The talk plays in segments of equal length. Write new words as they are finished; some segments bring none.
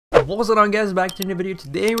What's going on, guys? Back to the video.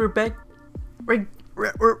 Today we're back. We're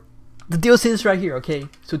the deal is right here. Okay,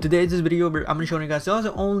 so today's this video I'm gonna show you guys just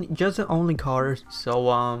the only cars. So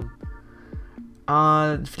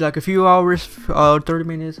like a few hours, 30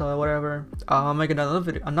 minutes or whatever, I'll make another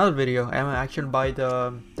video. I'm actually buy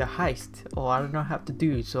the heist. Oh, I don't know how to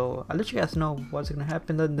do, so I'll let you guys know what's gonna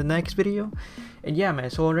happen in the next video. And yeah, man,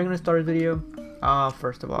 so we're gonna start the video.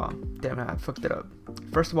 First of all, damn it, I fucked it up.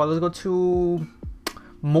 First of all, let's go to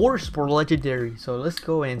Motorsport Legendary. So let's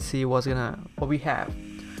go and see what we have.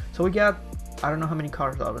 So we got, I don't know how many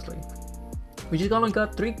cars, obviously. We just only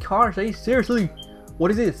got 3 cars. Hey, seriously,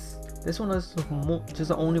 what is this? This one is just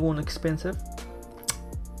the only one expensive.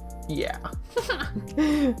 Yeah.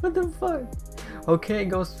 What the fuck? Okay, it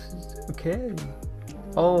goes. Okay.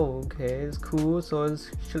 Oh, okay, it's cool. So it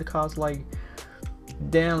should cost like,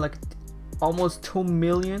 damn, like almost 2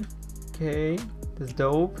 million. Okay, that's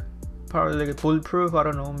dope. Probably like a bulletproof. I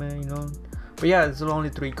don't know, man. You know. But yeah, there's only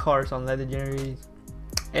 3 cars on Legendary.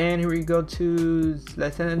 And here we go to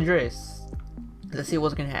San Andreas. Let's see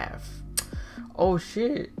what's gonna have. Oh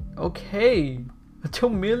shit. Okay, 2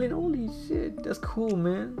 million. Holy shit, that's cool,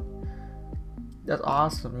 man. That's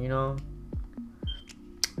awesome. You know,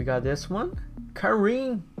 we got this one,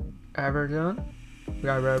 Kareem Everton. We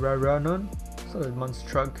got Run. So the monster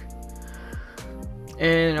truck,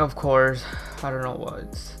 and of course, I don't know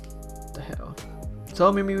what the hell.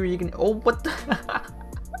 So maybe you can. Oh, what the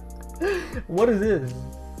what is this?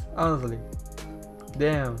 Honestly,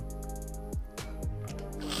 damn.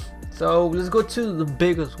 So let's go to the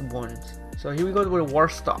biggest ones. So here we go with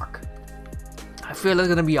Warstock. I feel it's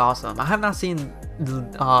gonna be awesome. I have not seen the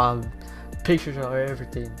pictures or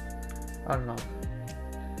everything. I don't know.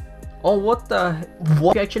 Oh, what the?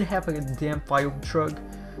 What? You actually have like a damn fire truck?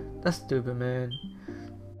 That's stupid, man.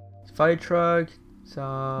 Fire truck.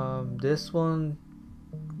 This one.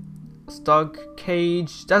 Stock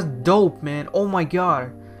cage. That's dope, man. Oh my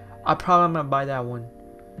god. I probably might buy that one.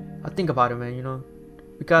 I think about it, man. You know.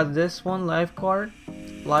 We got this one, lifeguard.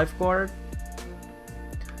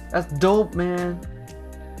 That's dope, man.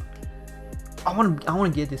 I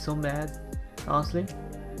wanna get this so bad, honestly.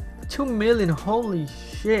 2 million, holy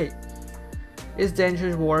shit. It's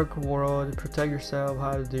dangerous work world. Protect yourself.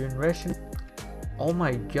 How to do ration. Oh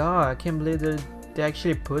my god, I can't believe that they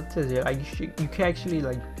actually put this here. Like you can actually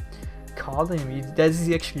like call them. That is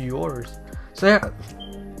actually yours. So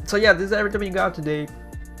yeah, this is everything we got today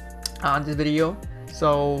on this video.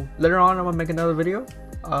 So later on I'm gonna make another video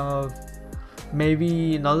of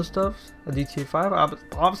maybe another stuff, a GTA 5.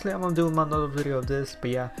 Obviously I'm gonna do another video of this, but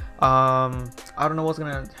yeah, I don't know what's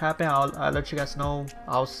gonna happen. I'll let you guys know.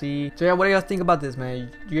 I'll see. So yeah, what do you guys think about this,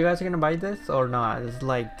 man? You guys are gonna buy this or not? It's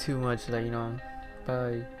like too much, like, you know.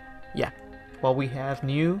 But yeah, what we have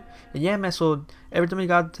new, and yeah, man, so everything we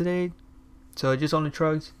got today. So just only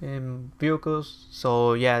trucks and vehicles.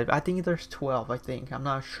 So yeah, I think there's 12. I think, I'm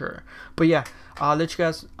not sure, but yeah, I'll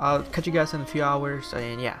catch you guys in a few hours,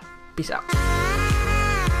 and yeah, peace out.